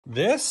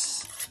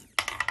This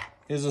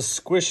is a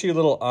squishy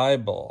little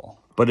eyeball,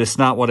 but it's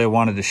not what I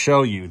wanted to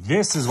show you.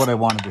 This is what I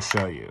wanted to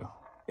show you.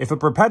 If a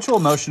perpetual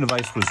motion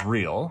device was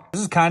real,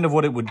 this is kind of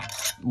what it would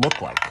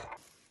look like.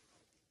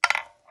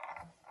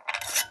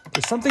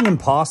 There's something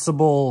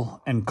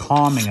impossible and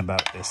calming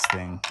about this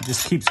thing. It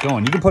just keeps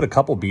going. You can put a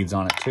couple beads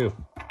on it too.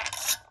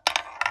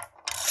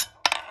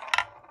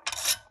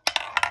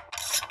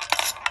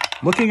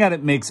 Looking at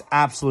it makes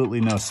absolutely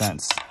no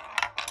sense.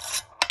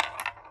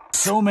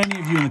 So many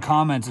of you in the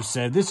comments have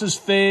said, this is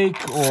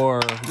fake,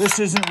 or this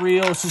isn't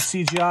real, this is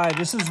CGI.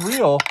 This is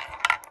real,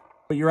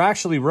 but you're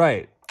actually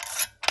right.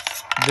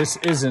 This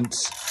isn't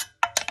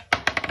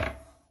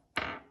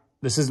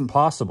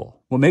possible.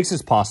 What makes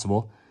this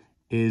possible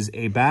is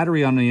a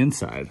battery on the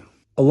inside,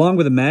 along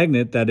with a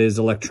magnet that is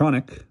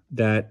electronic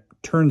that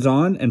turns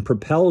on and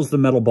propels the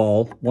metal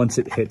ball once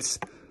it hits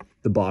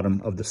the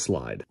bottom of the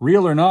slide.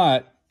 Real or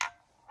not,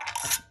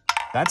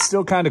 that's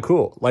still kind of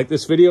cool. Like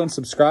this video and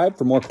subscribe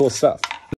for more cool stuff.